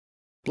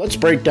Let's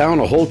break down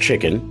a whole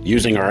chicken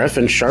using our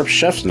effing sharp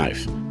chef's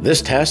knife.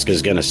 This task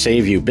is going to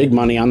save you big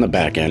money on the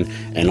back end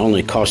and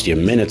only cost you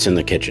minutes in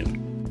the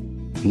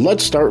kitchen.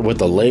 Let's start with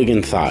the leg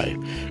and thigh.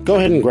 Go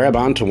ahead and grab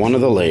onto one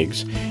of the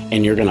legs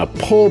and you're going to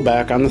pull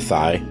back on the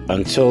thigh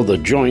until the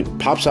joint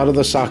pops out of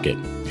the socket.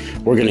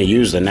 We're going to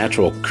use the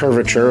natural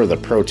curvature of the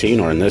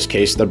protein, or in this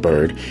case the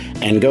bird,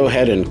 and go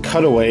ahead and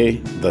cut away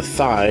the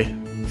thigh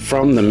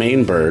from the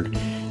main bird,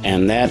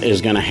 and that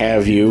is going to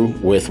have you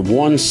with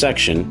one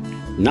section.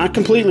 Not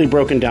completely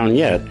broken down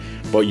yet,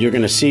 but you're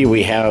going to see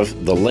we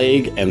have the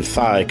leg and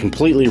thigh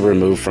completely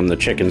removed from the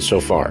chicken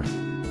so far.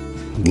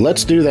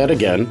 Let's do that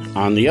again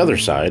on the other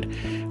side,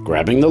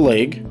 grabbing the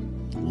leg,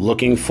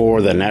 looking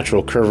for the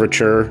natural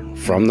curvature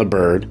from the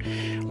bird.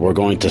 We're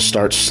going to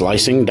start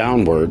slicing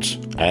downwards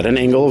at an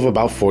angle of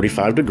about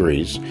 45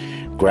 degrees.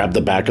 Grab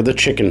the back of the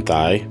chicken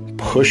thigh,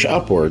 push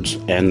upwards,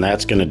 and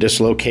that's going to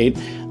dislocate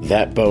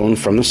that bone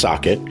from the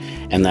socket.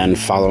 And then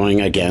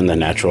following again the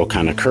natural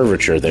kind of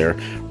curvature there,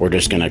 we're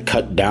just going to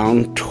cut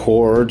down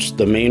towards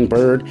the main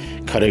bird,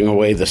 cutting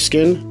away the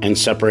skin and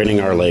separating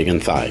our leg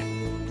and thigh.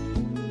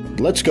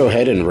 Let's go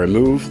ahead and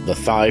remove the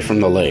thigh from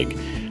the leg.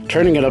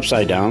 Turning it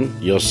upside down,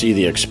 you'll see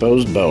the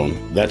exposed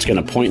bone. That's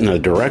going to point in the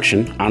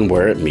direction on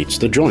where it meets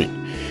the joint.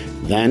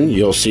 Then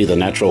you'll see the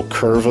natural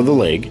curve of the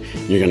leg.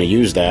 You're going to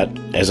use that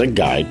as a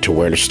guide to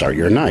where to start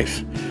your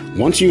knife.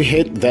 Once you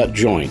hit that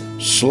joint,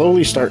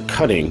 slowly start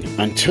cutting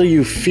until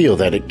you feel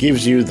that it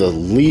gives you the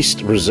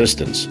least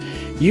resistance.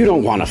 You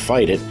don't want to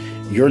fight it.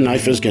 Your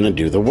knife is going to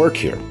do the work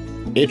here.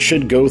 It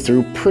should go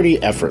through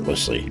pretty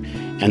effortlessly.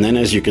 And then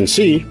as you can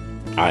see,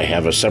 I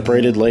have a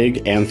separated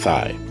leg and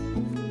thigh.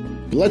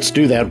 Let's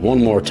do that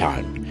one more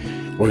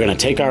time. We're going to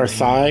take our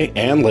thigh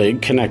and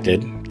leg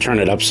connected, turn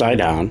it upside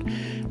down,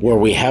 where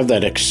we have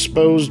that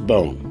exposed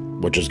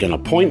bone, which is going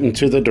to point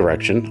into the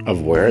direction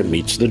of where it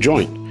meets the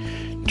joint.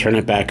 Turn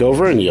it back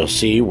over and you'll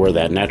see where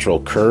that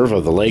natural curve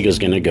of the leg is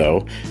going to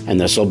go, and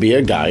this will be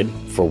a guide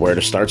for where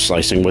to start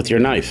slicing with your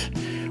knife.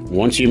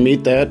 Once you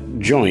meet that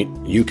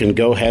joint, you can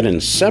go ahead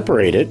and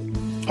separate it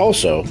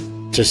also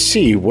to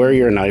see where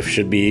your knife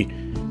should be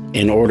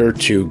in order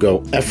to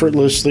go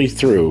effortlessly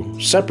through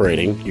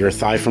separating your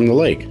thigh from the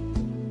leg.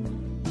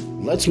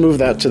 Let's move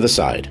that to the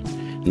side.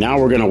 Now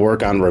we're going to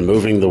work on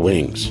removing the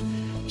wings.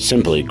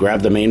 Simply grab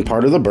the main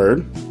part of the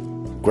bird,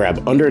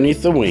 grab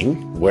underneath the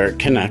wing where it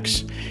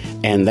connects,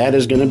 and that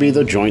is going to be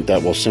the joint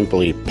that will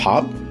simply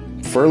pop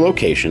for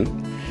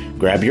location.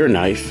 Grab your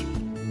knife,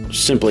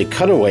 simply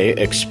cut away,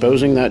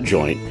 exposing that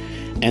joint,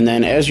 and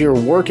then as you're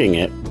working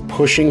it,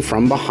 pushing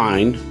from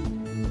behind,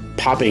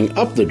 popping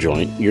up the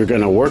joint, you're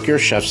going to work your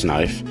chef's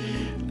knife,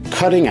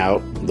 cutting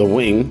out the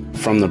wing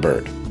from the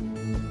bird.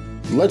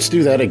 Let's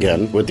do that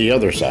again with the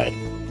other side.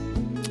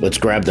 Let's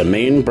grab the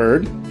main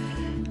bird,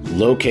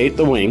 locate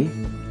the wing.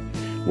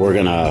 We're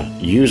going to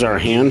use our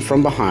hand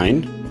from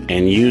behind,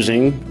 and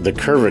using the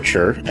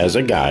curvature as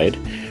a guide,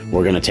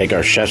 we're going to take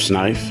our chef's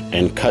knife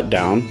and cut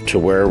down to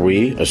where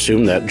we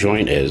assume that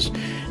joint is.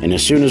 And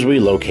as soon as we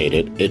locate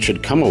it, it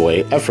should come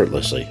away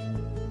effortlessly.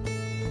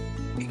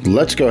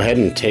 Let's go ahead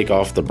and take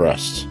off the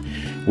breasts.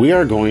 We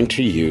are going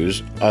to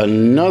use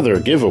another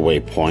giveaway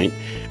point.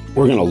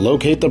 We're going to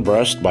locate the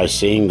breast by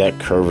seeing that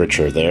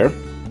curvature there.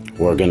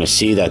 We're going to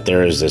see that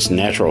there is this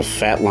natural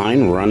fat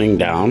line running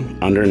down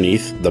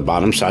underneath the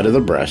bottom side of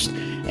the breast,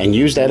 and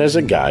use that as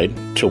a guide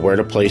to where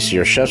to place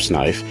your chef's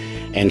knife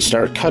and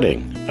start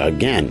cutting.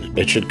 Again,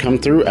 it should come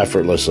through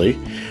effortlessly.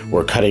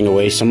 We're cutting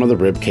away some of the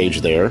rib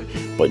cage there,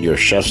 but your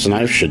chef's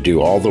knife should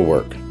do all the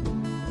work.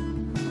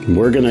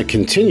 We're going to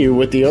continue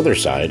with the other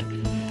side.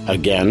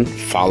 Again,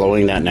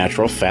 following that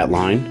natural fat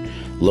line,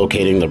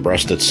 locating the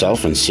breast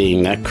itself and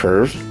seeing that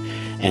curve.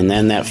 And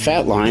then that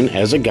fat line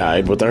as a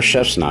guide with our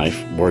chef's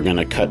knife, we're going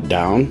to cut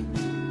down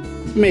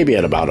maybe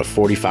at about a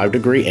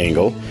 45-degree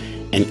angle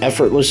and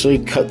effortlessly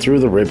cut through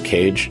the rib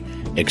cage,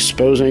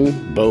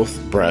 exposing both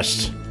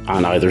breasts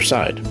on either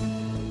side.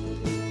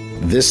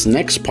 This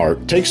next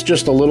part takes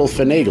just a little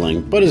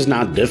finagling, but is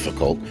not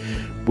difficult.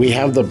 We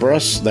have the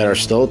breasts that are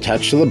still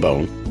attached to the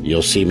bone.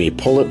 You'll see me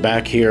pull it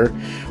back here.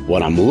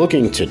 What I'm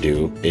looking to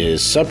do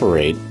is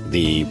separate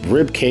the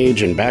rib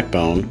cage and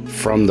backbone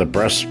from the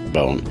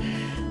breastbone.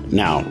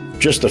 Now,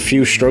 just a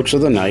few strokes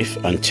of the knife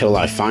until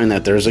I find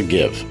that there's a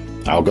give.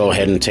 I'll go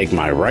ahead and take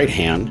my right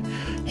hand,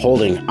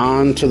 holding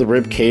on to the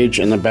rib cage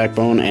and the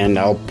backbone, and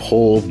I'll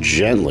pull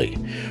gently.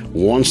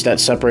 Once that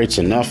separates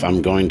enough,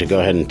 I'm going to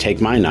go ahead and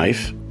take my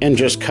knife and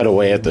just cut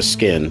away at the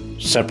skin,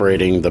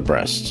 separating the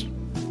breasts.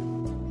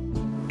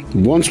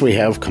 Once we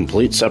have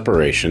complete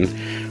separation,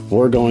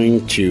 we're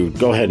going to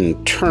go ahead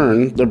and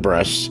turn the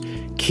breasts,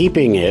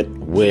 keeping it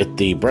with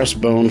the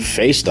breastbone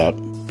faced up,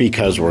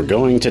 because we're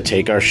going to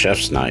take our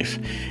chef's knife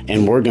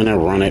and we're going to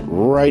run it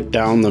right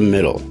down the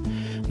middle.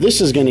 This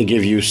is going to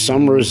give you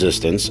some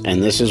resistance,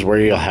 and this is where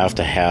you'll have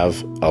to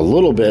have a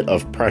little bit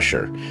of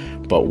pressure.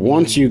 But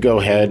once you go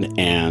ahead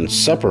and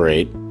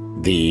separate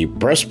the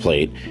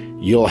breastplate,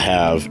 you'll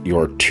have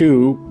your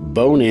two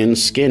bone-in,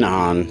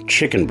 skin-on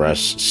chicken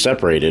breasts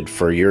separated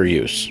for your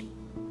use.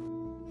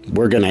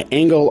 We're going to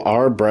angle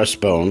our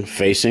breastbone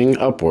facing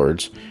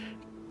upwards,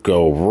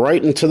 go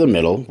right into the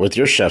middle with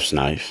your chef's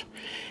knife,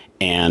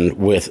 and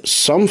with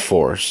some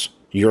force,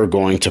 you're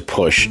going to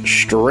push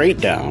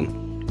straight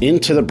down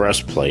into the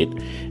breastplate.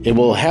 It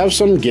will have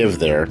some give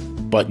there,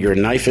 but your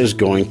knife is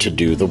going to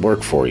do the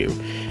work for you.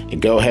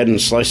 Go ahead and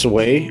slice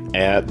away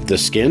at the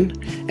skin,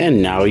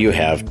 and now you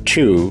have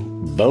 2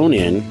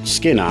 bone-in,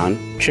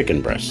 skin-on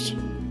chicken breasts.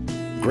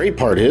 Great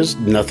part is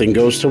nothing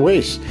goes to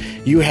waste.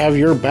 You have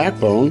your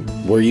backbone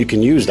where you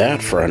can use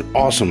that for an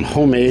awesome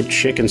homemade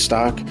chicken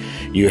stock.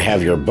 You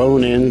have your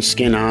bone-in,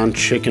 skin-on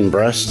chicken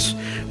breasts.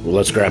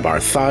 Let's grab our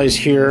thighs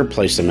here,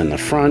 place them in the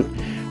front.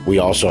 We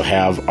also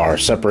have our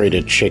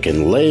separated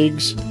chicken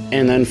legs,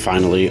 and then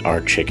finally our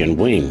chicken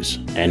wings.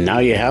 And now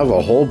you have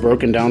a whole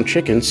broken down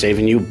chicken,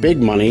 saving you big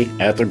money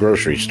at the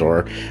grocery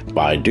store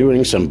by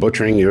doing some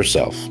butchering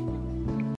yourself.